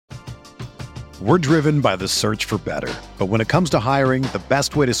We're driven by the search for better. But when it comes to hiring, the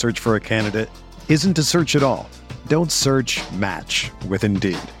best way to search for a candidate isn't to search at all. Don't search, match with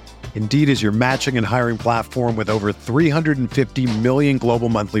Indeed. Indeed is your matching and hiring platform with over 350 million global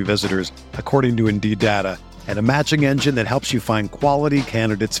monthly visitors, according to Indeed data, and a matching engine that helps you find quality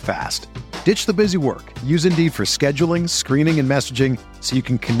candidates fast. Ditch the busy work. Use Indeed for scheduling, screening, and messaging so you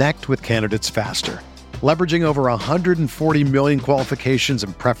can connect with candidates faster. Leveraging over 140 million qualifications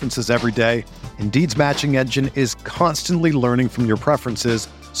and preferences every day, Indeed's matching engine is constantly learning from your preferences,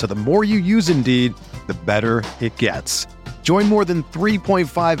 so the more you use Indeed, the better it gets. Join more than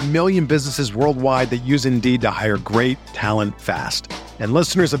 3.5 million businesses worldwide that use Indeed to hire great talent fast. And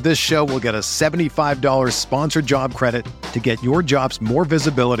listeners of this show will get a $75 sponsored job credit to get your jobs more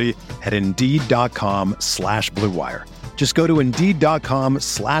visibility at Indeed.com/Blue Wire. Just go to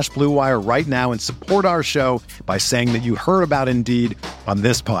Indeed.com/Blue Wire right now and support our show by saying that you heard about Indeed on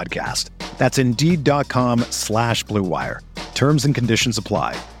this podcast. That's Indeed.com/Blue Wire. Terms and conditions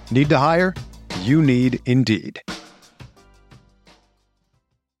apply. Need to hire? You need Indeed.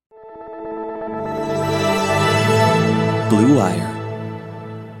 Blue Wire.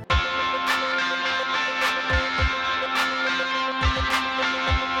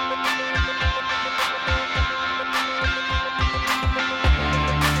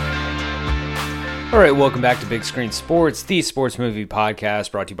 All right, welcome back to Big Screen Sports, the sports movie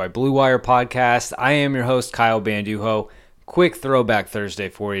podcast brought to you by Blue Wire Podcast. I am your host, Kyle Banduho. Quick throwback Thursday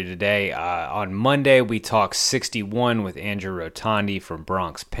for you today. On Monday, we talked 61 with Andrew Rotondi from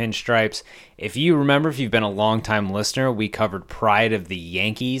Bronx Pinstripes. If you remember, if you've been a longtime listener, we covered Pride of the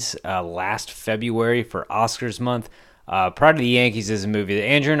Yankees last February for Oscars month. Pride of the Yankees is a movie that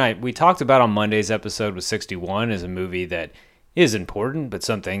Andrew and we talked about on Monday's episode with 61 is a movie that is important, but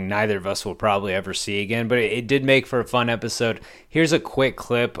something neither of us will probably ever see again. But it did make for a fun episode. Here's a quick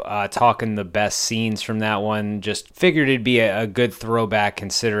clip talking the best scenes from that one. Just figured it'd be a good throwback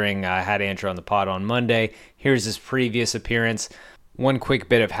considering I had Andrew on the pod on Monday. Here's his previous appearance. One quick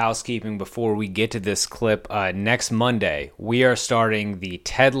bit of housekeeping before we get to this clip. Next Monday, we are starting the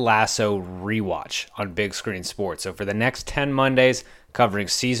Ted Lasso rewatch on Big Screen Sports. So for the next 10 Mondays, covering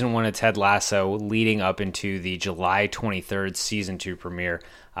Season 1 of Ted Lasso, leading up into the July 23rd Season 2 premiere.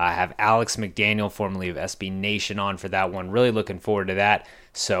 I have Alex McDaniel, formerly of SB Nation, on for that one. Really looking forward to that.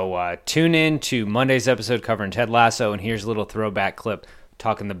 So tune in to Monday's episode covering Ted Lasso, and here's a little throwback clip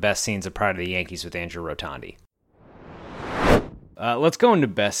talking the best scenes of Pride of the Yankees with Andrew Rotondi. Let's go into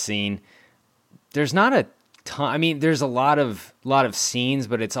best scene. There's not a ton. I mean, there's a lot of scenes,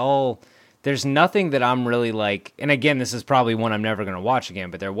 but it's all... There's nothing that I'm really like, and again, this is probably one I'm never going to watch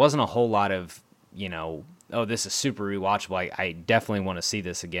again, but there wasn't a whole lot of, oh, this is super rewatchable. I definitely want to see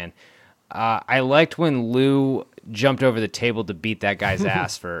this again. I liked when Lou jumped over the table to beat that guy's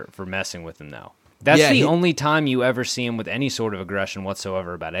ass for messing with him, though. That's the only time you ever see him with any sort of aggression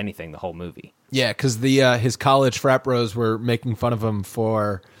whatsoever about anything the whole movie. Yeah, because his college frat bros were making fun of him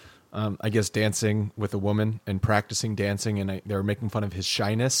for... I guess dancing with a woman and practicing dancing, and they were making fun of his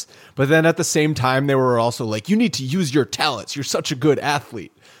shyness. But then at the same time, they were also like, "You need to use your talents. You're such a good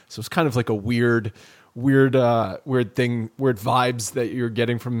athlete." So it's kind of like a weird thing, weird vibes that you're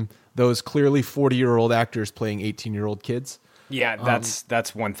getting from those clearly 40-year-old actors playing 18-year-old kids. Yeah,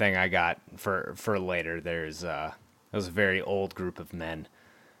 that's one thing I got for later. There's it was a very old group of men.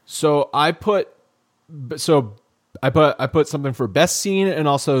 So I put something for best scene and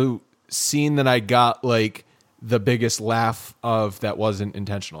also scene that I got like the biggest laugh of that wasn't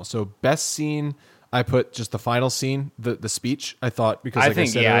intentional. So best scene, I put just the final scene, the speech. I thought because I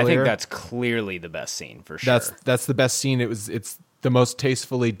think that's clearly the best scene for sure. That's the best scene. It's the most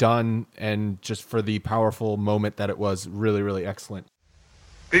tastefully done, and just for the powerful moment that it was, really, really excellent.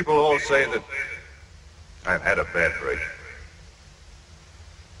 People all say that I've had a bad break,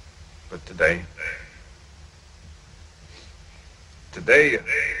 but today,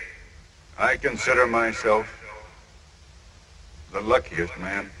 I consider myself the luckiest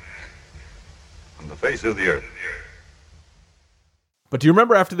man on the face of the earth. But do you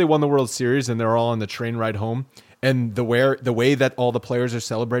remember after they won the World Series and they're all on the train ride home, and the way that all the players are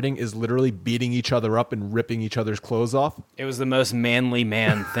celebrating is literally beating each other up and ripping each other's clothes off? It was the most manly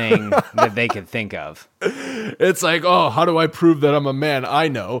man thing that they could think of. It's like, oh, how do I prove that I'm a man? I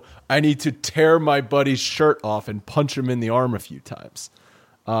know. I need to tear my buddy's shirt off and punch him in the arm a few times.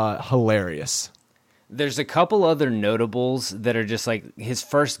 Hilarious. There's a couple other notables that are just like his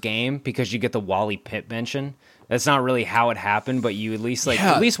first game, because you get the Wally Pipp mention. That's not really how it happened, but you at least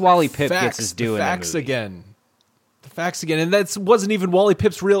Wally Pipp gets his due in the movie. The facts again. And that wasn't even Wally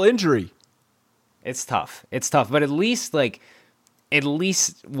Pipp's real injury. It's tough. But at least, like, at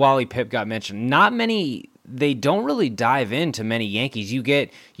least Wally Pipp got mentioned. Not many. They don't really dive into many Yankees.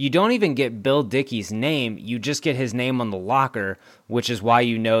 You don't even get Bill Dickey's name. You just get his name on the locker, which is why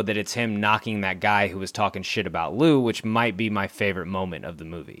you know that it's him knocking that guy who was talking shit about Lou, which might be my favorite moment of the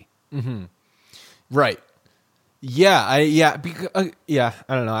movie. Mm-hmm. Right. Yeah. I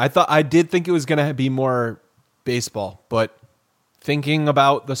don't know. I did think it was going to be more baseball, but thinking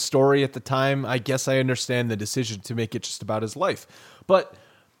about the story at the time, I guess I understand the decision to make it just about his life. But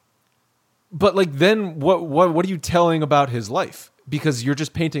like, then what are you telling about his life? Because you're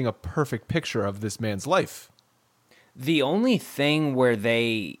just painting a perfect picture of this man's life. The only thing where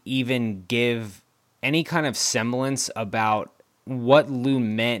they even give any kind of semblance about what Lou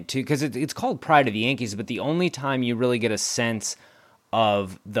meant to, because it's called Pride of the Yankees, but the only time you really get a sense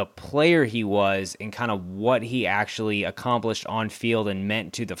of the player he was and kind of what he actually accomplished on field and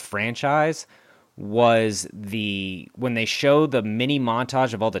meant to the franchise was when they show the mini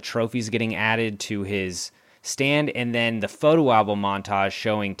montage of all the trophies getting added to his stand, and then the photo album montage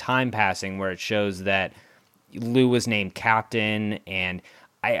showing time passing, where it shows that Lou was named captain. And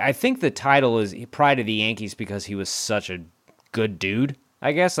I think the title is Pride of the Yankees because he was such a good dude,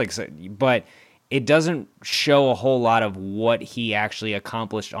 I guess. But it doesn't show a whole lot of what he actually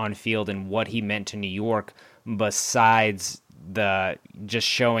accomplished on field and what he meant to New York, besides the just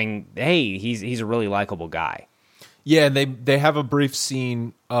showing, hey, he's a really likable guy. Yeah, they have a brief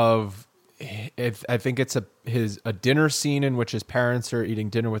scene of, I think it's a dinner scene in which his parents are eating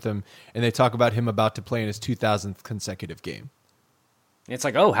dinner with him, and they talk about him about to play in his 2000th consecutive game. It's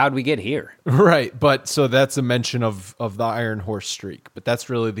like, oh, how'd we get here? Right, but so that's a mention of the Iron Horse streak, but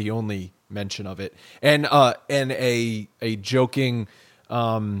that's really the only mention of it, and a joking.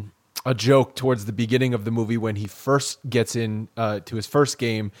 A joke towards the beginning of the movie when he first gets in to his first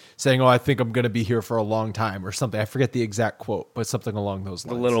game, saying, "Oh, I think I'm going to be here for a long time," or something. I forget the exact quote, but something along those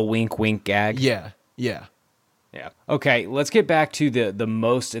lines. The little wink, wink gag. Yeah. Okay, let's get back to the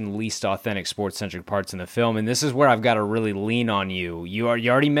most and least authentic sports-centric parts in the film, and this is where I've got to really lean on you. You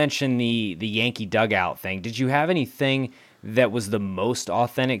already mentioned the Yankee dugout thing. Did you have anything that was the most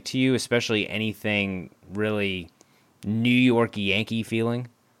authentic to you, especially anything really New York Yankee feeling?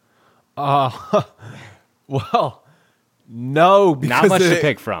 Well, no, because not much to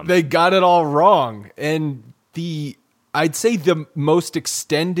pick from. They got it all wrong. And I'd say the most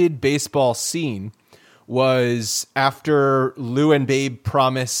extended baseball scene was after Lou and Babe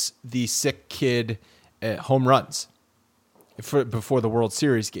promise the sick kid home runs before the World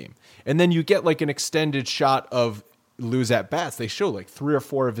Series game. And then you get like an extended shot of Lou's at-bats. They show like 3 or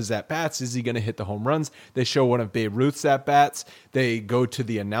 4 of his at-bats. Is he going to hit the home runs? They show one of Babe Ruth's at-bats. They go to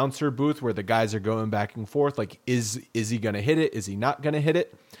the announcer booth where the guys are going back and forth. Like, is he going to hit it? Is he not going to hit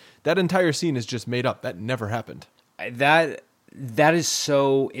it? That entire scene is just made up. That never happened. That is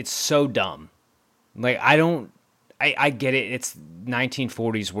so, it's so dumb. Like, I get it. It's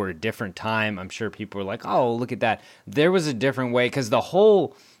 1940s were a different time. I'm sure people were like, oh, look at that. There was a different way, because the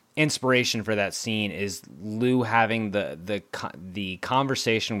whole inspiration for that scene is Lou having the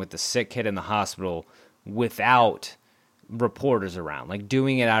conversation with the sick kid in the hospital without reporters around, like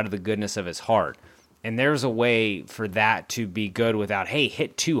doing it out of the goodness of his heart. And there's a way for that to be good without, hey,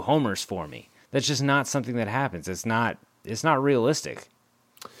 hit 2 homers for me. That's just not something that happens. It's not realistic.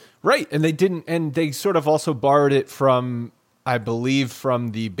 Right. And they didn't, and they sort of also borrowed it from, I believe,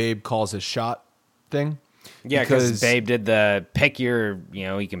 from the Babe calls his shot thing. Yeah, because Babe did the pick you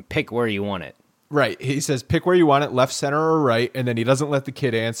can pick where you want it. Right. He says, pick where you want it, left, center, or right. And then he doesn't let the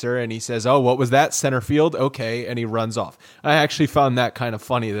kid answer. And he says, oh, what was that? Center field? Okay. And he runs off. I actually found that kind of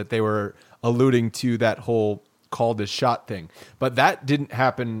funny that they were alluding to that whole called his shot thing. But that didn't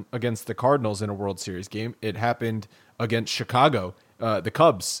happen against the Cardinals in a World Series game. It happened against Chicago, the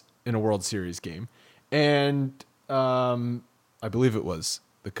Cubs, in a World Series game. And I believe it was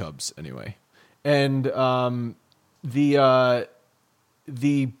the Cubs anyway. And I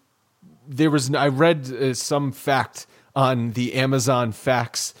read some fact on the Amazon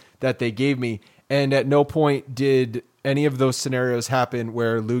facts that they gave me, and at no point did any of those scenarios happen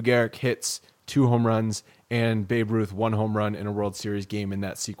where Lou Gehrig hits 2 home runs and Babe Ruth 1 home run in a World Series game in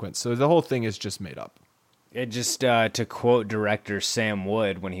that sequence. So the whole thing is just made up. It just, to quote director Sam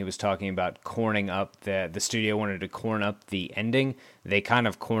Wood, when he was talking about corning up, the studio wanted to corn up the ending, they kind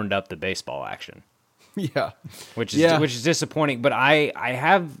of corned up the baseball action. Yeah. Which is disappointing. But I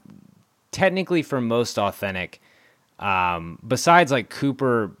have, technically for most authentic, besides like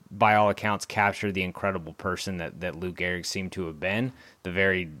Cooper, by all accounts, captured the incredible person that Lou Gehrig seemed to have been, the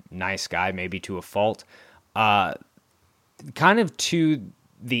very nice guy, maybe to a fault. Kind of to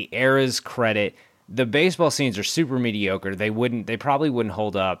the era's credit, the baseball scenes are super mediocre. They probably wouldn't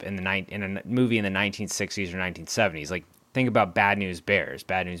hold up in a movie in the 1960s or 1970s. Like, think about Bad News Bears.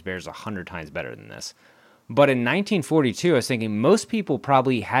 Bad News Bears is 100 times better than this. But in 1942, I was thinking most people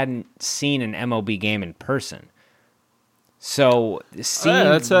probably hadn't seen an MLB game in person. So seeing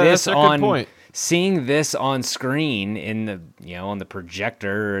this on screen in the on the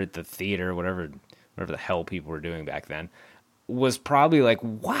projector or at the theater, whatever the hell people were doing back then, was probably like,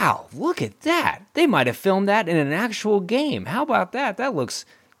 wow, look at that. They might have filmed that in an actual game. How about that? That looks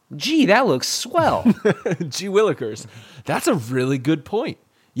swell. Gee willikers. That's a really good point.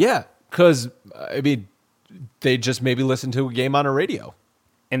 Yeah, because, I mean, they just maybe listen to a game on a radio.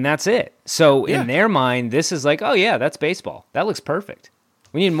 And that's it. So in their mind, this is like, oh yeah, that's baseball. That looks perfect.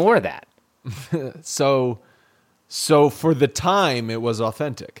 We need more of that. So for the time, it was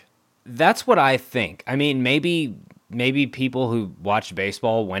authentic. That's what I think. I mean, maybe people who watched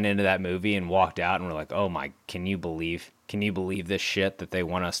baseball went into that movie and walked out and were like, "Oh my, can you believe this shit that they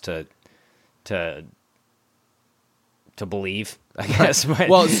want us to believe?" I guess. But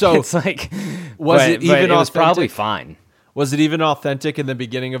well, so it's like, it was probably fine. Was it even authentic in the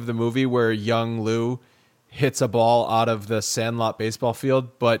beginning of the movie where young Lou hits a ball out of the Sandlot baseball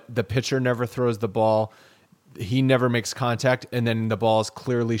field, but the pitcher never throws the ball? He never makes contact, and then the ball is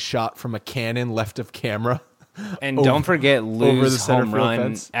clearly shot from a cannon left of camera. And don't forget Lou's home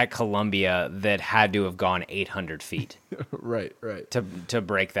run at Columbia that had to have gone 800 feet. Right. To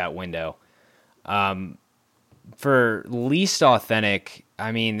break that window. For least authentic,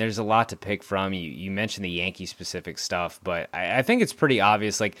 I mean, there's a lot to pick from. You mentioned the Yankee-specific stuff, but I think it's pretty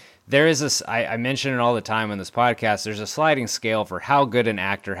obvious. Like, there is this, I mention it all the time on this podcast, there's a sliding scale for how good an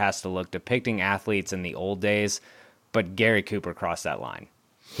actor has to look depicting athletes in the old days, but Gary Cooper crossed that line.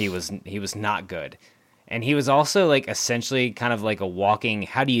 He was not good. And he was also, like, essentially kind of like a walking,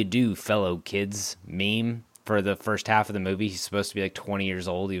 how do you do, fellow kids meme for the first half of the movie. He's supposed to be like 20 years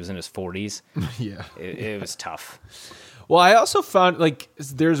old. He was in his 40s. Yeah. It was tough. Well, I also found, like,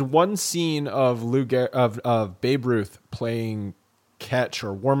 there's one scene of Babe Ruth playing catch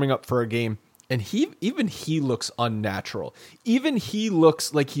or warming up for a game, and he looks unnatural. Even he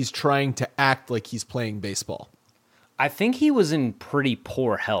looks like he's trying to act like he's playing baseball. I think he was in pretty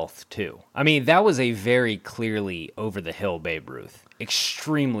poor health, too. I mean, that was a very clearly over-the-hill Babe Ruth.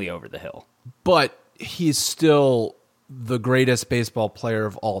 Extremely over the hill. But he's still the greatest baseball player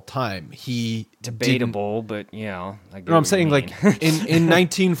of all time. Debatable, but, I'm saying, like, in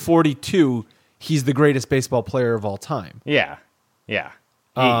 1942, he's the greatest baseball player of all time. Yeah.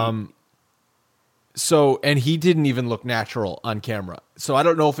 So, and he didn't even look natural on camera. So I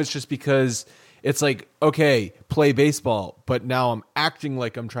don't know if it's just because it's like, okay, play baseball, but now I'm acting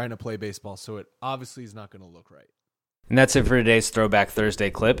like I'm trying to play baseball, so it obviously is not going to look right. And that's it for today's Throwback Thursday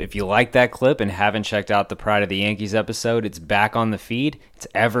clip. If you like that clip and haven't checked out the Pride of the Yankees episode, it's back on the feed. It's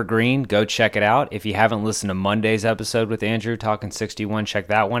evergreen. Go check it out. If you haven't listened to Monday's episode with Andrew talking 61, check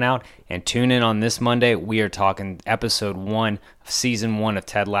that one out. And tune in on this Monday. We are talking episode 1 of season 1 of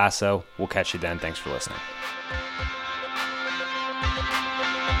Ted Lasso. We'll catch you then. Thanks for listening.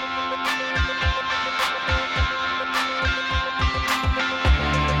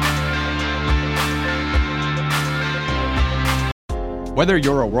 Whether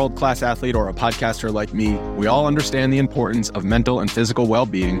you're a world-class athlete or a podcaster like me, we all understand the importance of mental and physical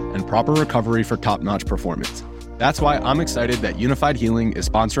well-being and proper recovery for top-notch performance. That's why I'm excited that Unified Healing is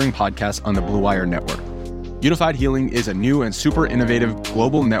sponsoring podcasts on the Blue Wire Network. Unified Healing is a new and super innovative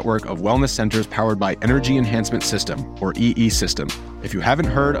global network of wellness centers powered by Energy Enhancement System, or EE System. If you haven't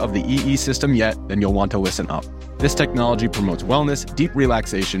heard of the EE System yet, then you'll want to listen up. This technology promotes wellness, deep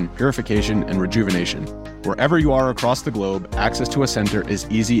relaxation, purification, and rejuvenation. Wherever you are across the globe, access to a center is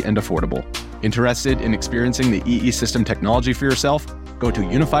easy and affordable. Interested in experiencing the EE System technology for yourself? Go to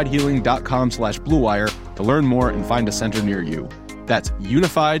unifiedhealing.com/bluewire to learn more and find a center near you. That's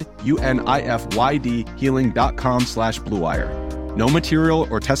unified, UNIFYD, healing.com/bluewire. No material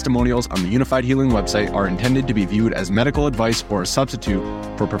or testimonials on the Unified Healing website are intended to be viewed as medical advice or a substitute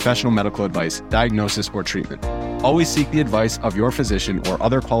for professional medical advice, diagnosis, or treatment. Always seek the advice of your physician or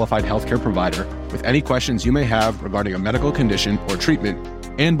other qualified healthcare provider with any questions you may have regarding a medical condition or treatment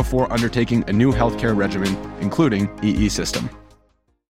and before undertaking a new healthcare regimen, including EE System.